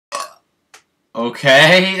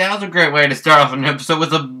Okay, that was a great way to start off an episode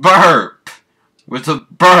with a burp. With a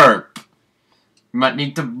burp. You might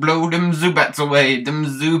need to blow them Zubats away. Them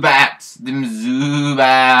Zubats. Them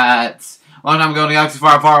Zubats. Long time ago in the galaxy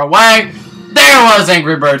far, far away, there was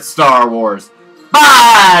Angry Birds Star Wars.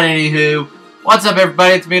 But anywho, what's up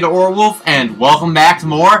everybody, it's me, DaAuraWolf, and welcome back to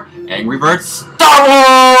more Angry Birds Star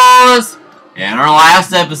Wars! In our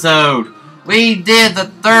last episode, we did the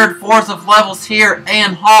third, fourth of levels here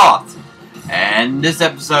in Hoth. And this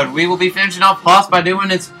episode, we will be finishing off Hoth by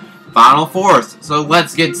doing its final fourth. So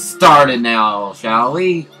let's get started now, shall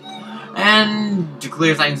we? And to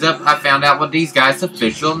clear things up, I found out what these guys'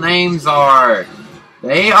 official names are.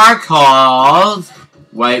 They are called,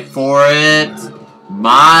 wait for it,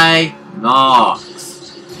 Mynocks.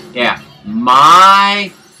 Yeah, Mynocks.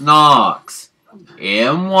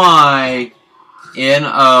 M-Y-N-O-C-K-S.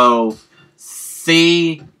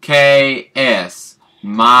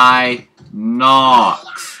 Mynocks.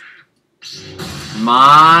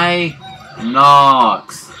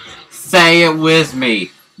 Mynocks. Say it with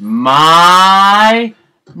me. Mynocks.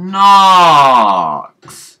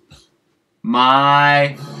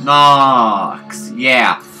 Mynocks.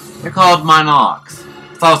 Yeah, they're called Mynocks.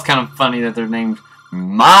 I thought it was kind of funny that they're named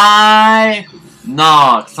Mynocks.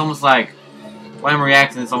 It's almost like, when I'm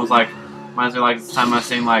reacting, it's almost like, reminds me like this time I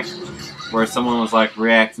seen like, where someone was like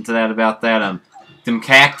reacting to that about that, them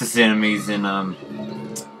cactus enemies in,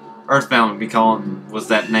 Earthbound would be calling, was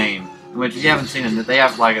that name. Which, if you haven't seen it, they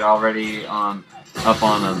have like it already up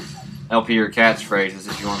on LP or catchphrases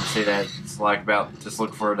if you want to see that. It's like about, just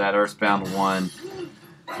look for that Earthbound one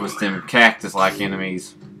with them cactus-like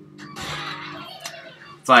enemies.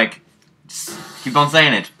 It's like, just keep on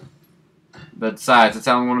saying it. But besides, that's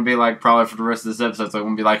how I'm going to be like probably for the rest of this episode. So I'm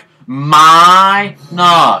going to be like,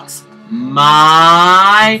 Mynocks.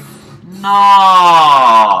 Mynocks.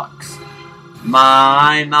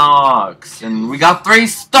 Mynocks. And we got 3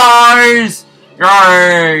 stars!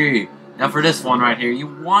 Yay! Now for this one right here, you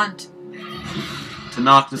want to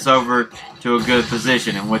knock this over to a good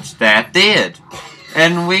position, in which that did.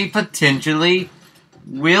 And we potentially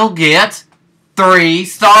will get 3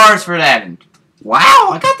 stars for that. And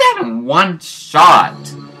wow, I got that in one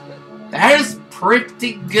shot. That is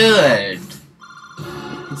pretty good.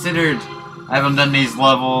 Considered I haven't done these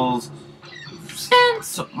levels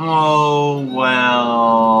since, oh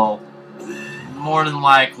well, more than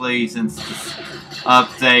likely since this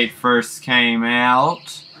update first came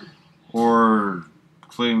out, or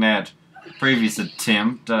including that previous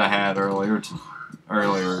attempt that I had earlier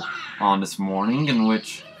on this morning, in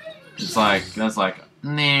which it's like, that's like,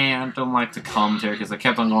 nah, I don't like the commentary, because I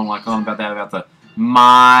kept on going like on about that, about the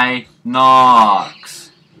Mynocks.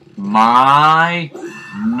 Mynocks.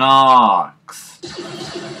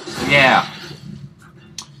 So yeah.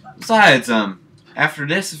 Besides, after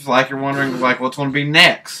this, if like you're wondering like what's going to be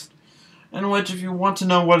next, in which if you want to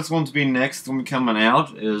know what is going to be next when coming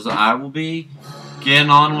out, is I will be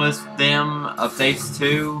getting on with them updates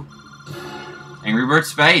to Angry Birds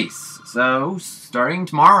Space. So starting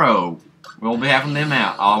tomorrow, we'll be having them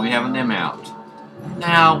out. I'll be having them out.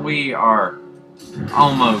 Now we are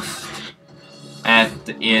almost at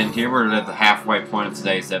the end here. We're at the halfway point of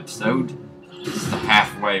today's episode. This is the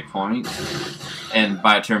halfway point. And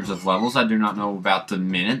by terms of levels, I do not know about the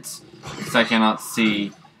minutes, because I cannot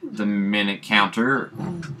see the minute counter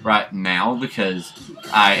right now, because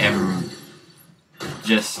I am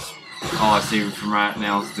just, all I see from right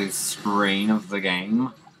now is the screen of the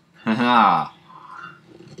game. Haha.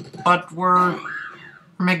 But we're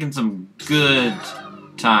making some good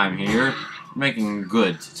time here. Making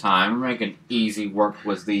good time. We're making easy work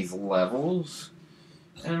with these levels.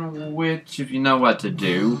 In which, if you know what to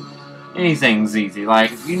do, anything's easy.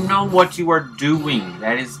 Like, if you know what you are doing,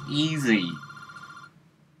 that is easy.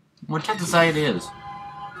 Which I have to say it is.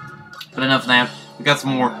 But enough of that. We got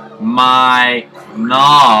some more Mynocks.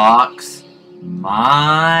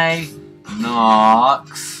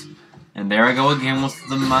 Mynocks. And there I go again with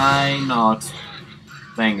the Mynocks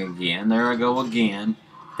thing again. There I go again.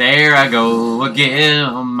 There I go again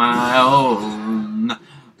on my own.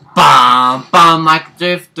 Bum, bum, like a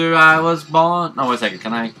drifter I was born. No, wait a second.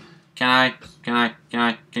 Can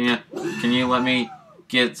you let me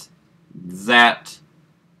get that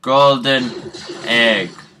golden egg?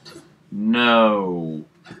 No.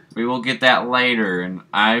 We will get that later, and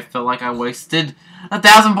I feel like I wasted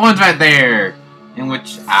 1,000 points right there. In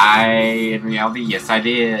which in reality, yes I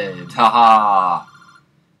did. Haha.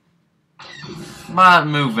 But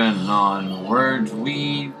moving onward,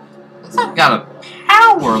 I've got a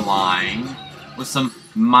power line with some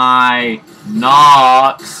Mynocks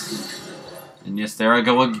And yes, there I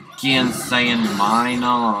go again saying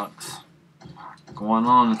Mynocks. Going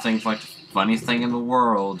on and things like the funniest thing in the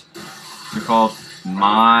world. They're called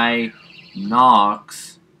Mynocks.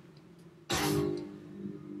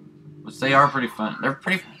 Which they are pretty fun. They're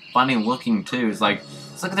pretty funny looking too. It's like,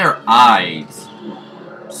 just look at their eyes.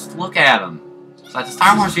 Just look at them. So like the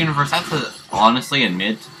Star Wars universe, I have to honestly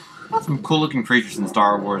admit, got some cool looking creatures in the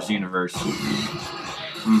Star Wars universe.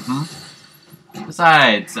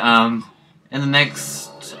 Besides, in the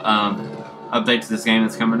next update to this game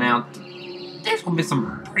that's coming out, there's going to be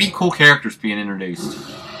some pretty cool characters being introduced.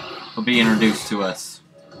 Will be introduced to us.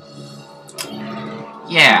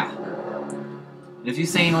 Yeah. If you've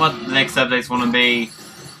seen what the next update's going to be,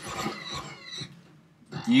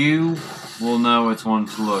 you will know it's going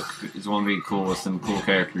to be cool with some cool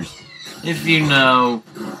characters. If you know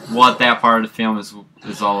what that part of the film is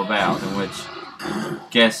all about, in which,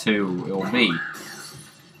 guess who it will be.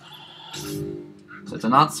 So to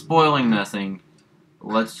not spoiling nothing,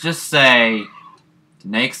 let's just say the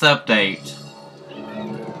next update,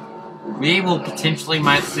 we will potentially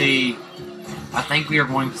might see, I think we are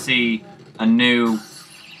going to see a new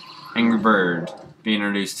Angry Bird be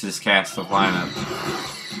introduced to this cast of lineup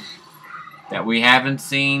that we haven't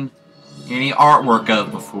seen any artwork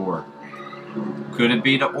of before. Could it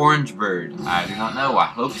be the Orange Bird? I do not know. I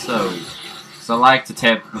hope so. So I like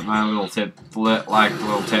the my little Tep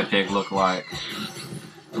Pig look like.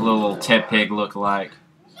 The little Tep Pig look like.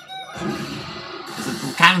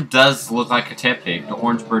 It kind of does look like a Tep Pig. The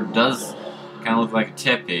Orange Bird does kind of look like a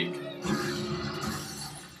Tep Pig.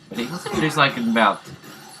 But he was introduced like at about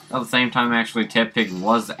the same time actually Tep Pig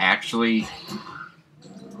was actually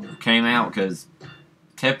came out, because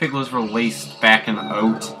Tep Pig was released back in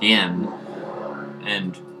 2010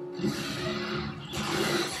 and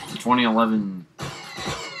 2011.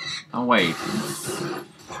 Oh wait,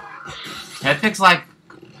 Tep Pig's like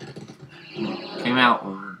came out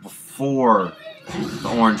before the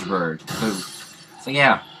Orange Bird. So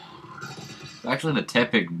yeah, actually the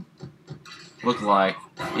Tep Pig look like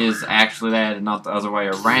is actually that and not the other way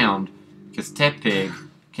around, because Tep Pig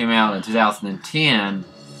came out in 2010,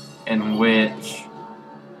 in which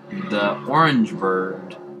the Orange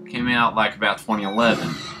Bird came out like about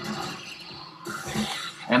 2011.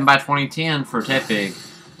 And by 2010 for Tep Pig,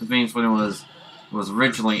 it means when it was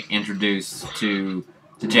originally introduced to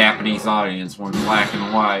the Japanese audience, when Black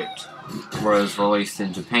and White was released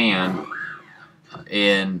in Japan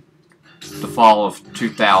in the fall of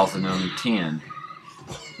 2010.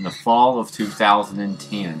 In the fall of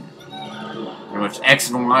 2010. In which X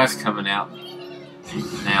and Y is coming out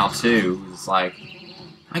now too. It's like,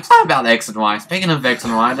 I'm excited about X and Y. Speaking of X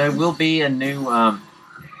and Y, there will be a new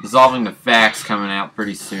Dissolving the Facts coming out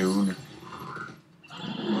pretty soon.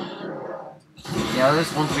 Yeah,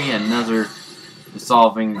 there's going to be another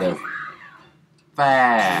Dissolving the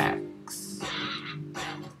Facts.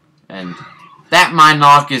 And that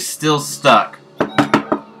Mynock is still stuck.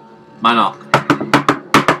 Mynock.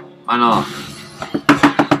 Mynock.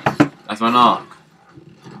 That's Mynock.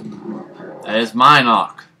 That is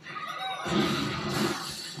Mynock.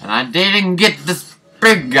 And I didn't get this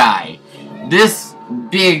big guy. This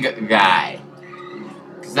big guy.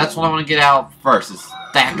 Because that's what I want to get out first. Is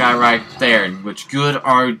that guy right there. In which good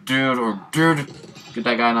or dude. Get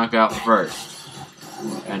that guy knocked out first.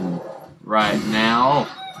 And right now,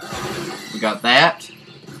 we got that.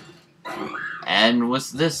 And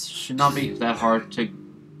with this, should not be that hard to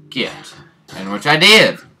get. And which I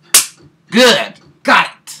did. Good. Got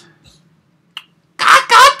it. I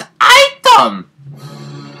got the item.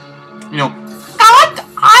 You know, got the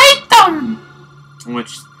item.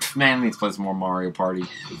 Which, man, I need to play some more Mario Party.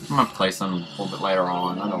 I'm gonna play some a little bit later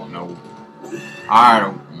on. I don't know.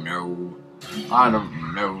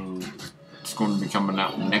 It's going to be coming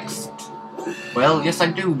out next. Well, yes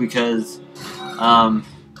I do, because the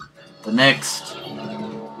next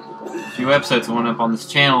few episodes going up on this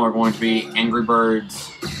channel are going to be Angry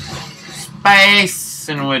Birds Space,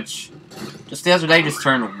 in which just the other day just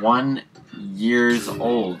turned 1 year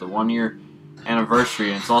old, the 1 year anniversary,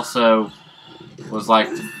 and it's also was like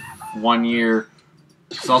 1 year.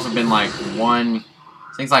 It's also been like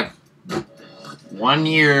things like 1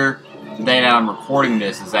 year. The day that I'm recording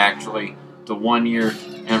this is actually the 1 year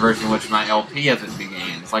anniversary in which my LP of it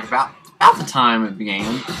began. It's like about the time it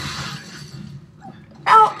began.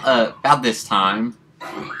 About this time,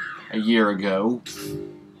 a year ago,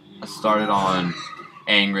 I started on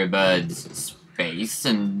Angry Birds Space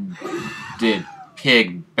and did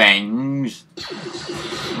Pig Bangs.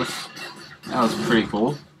 That was pretty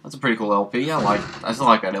cool. That's a pretty cool LP. I still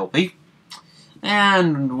like that LP.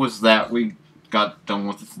 And with that, we got done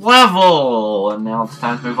with this level, and now it's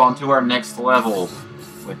time to move on to our next level,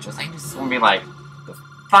 which I think is going to be like the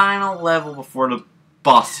final level before the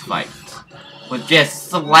boss fight. Which, yes, it's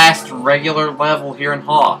the last regular level here in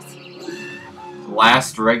Hoth. The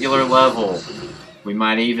last regular level. We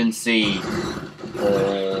might even see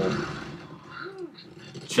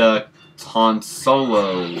Chuck Han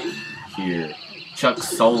Solo here. Chuck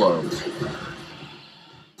Solo.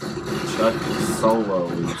 Chuck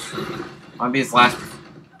Solo's. Might be his last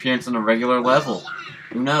appearance on a regular level.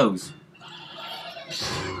 Who knows?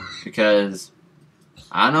 Because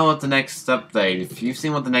I know what the next update, if you've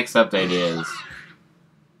seen what the next update is,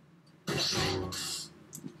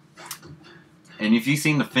 and if you've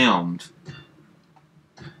seen the filmed,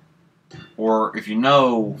 or if you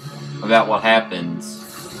know about what happens,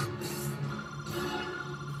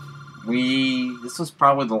 this was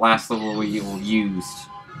probably the last level we used.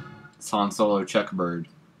 It's Han Solo Chuckbird.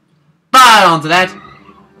 But on to that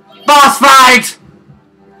boss fight!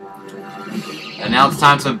 And now it's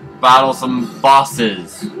time to battle some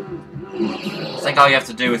bosses. I think all you have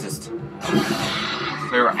to do is just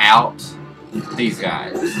clear out these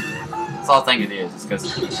guys. That's all I think it is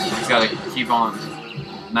because you just gotta keep on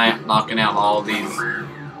knocking out all these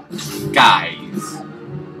guys.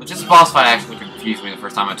 Which this boss fight actually confused me the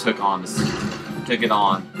first time I took it on.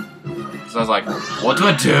 So I was like, what do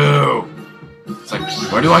I do? It's like,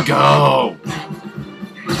 where do I go?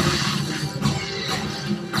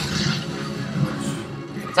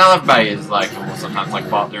 That's how everybody is like, almost sometimes like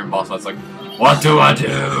during boss fights, like, what do I do?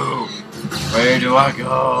 Where do I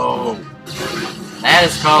go? That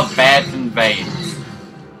is called bad conveyance.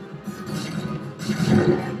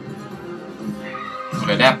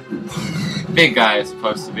 Okay, that big guy is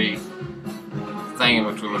supposed to be the thing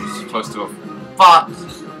which we were supposed to have fought.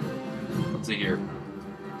 Let's see here.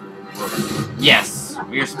 Yes,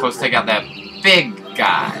 we are supposed to take out that big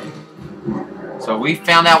guy. So we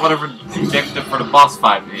found out whatever the objective for the boss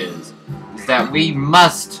fight is that we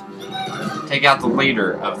must take out the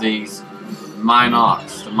leader of these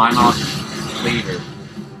Mynocks. The Mynock leader.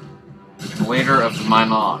 The leader of the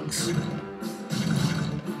Mynocks.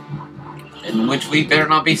 In which we better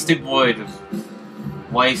not be stupid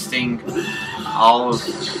of wasting all of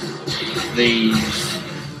these.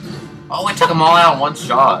 Oh, we took them all out in one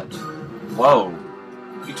shot. Whoa.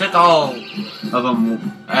 You took all of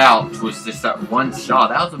them out with just that one shot.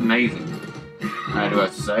 That was amazing. I do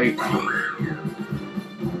have to say.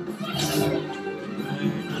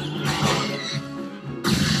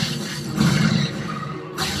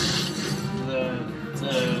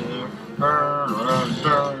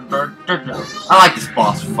 I like this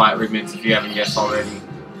boss fight remix if you haven't guessed already.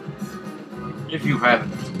 If you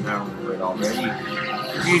haven't known it already.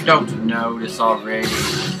 If you don't know this already.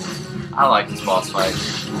 I like this boss fight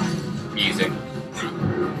music.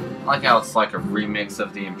 I like how it's like a remix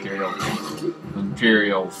of the Imperial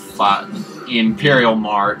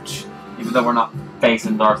March. Even though we're not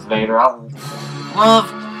facing Darth Vader, I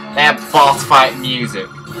love that boss fight music.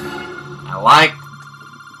 I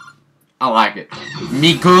like it.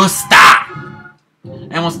 Me gusta!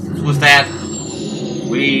 And with that,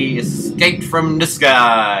 we escaped from this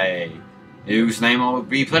guy, whose name I will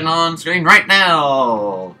be putting on screen right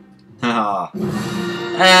now.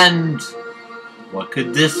 And what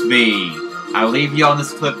could this be? I'll leave you on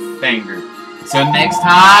this cliffhanger. So next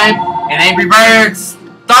time, in Angry Birds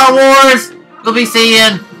Star Wars, we'll be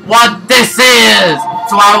seeing what this is.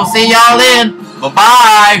 So I will see y'all in.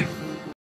 Bye-bye.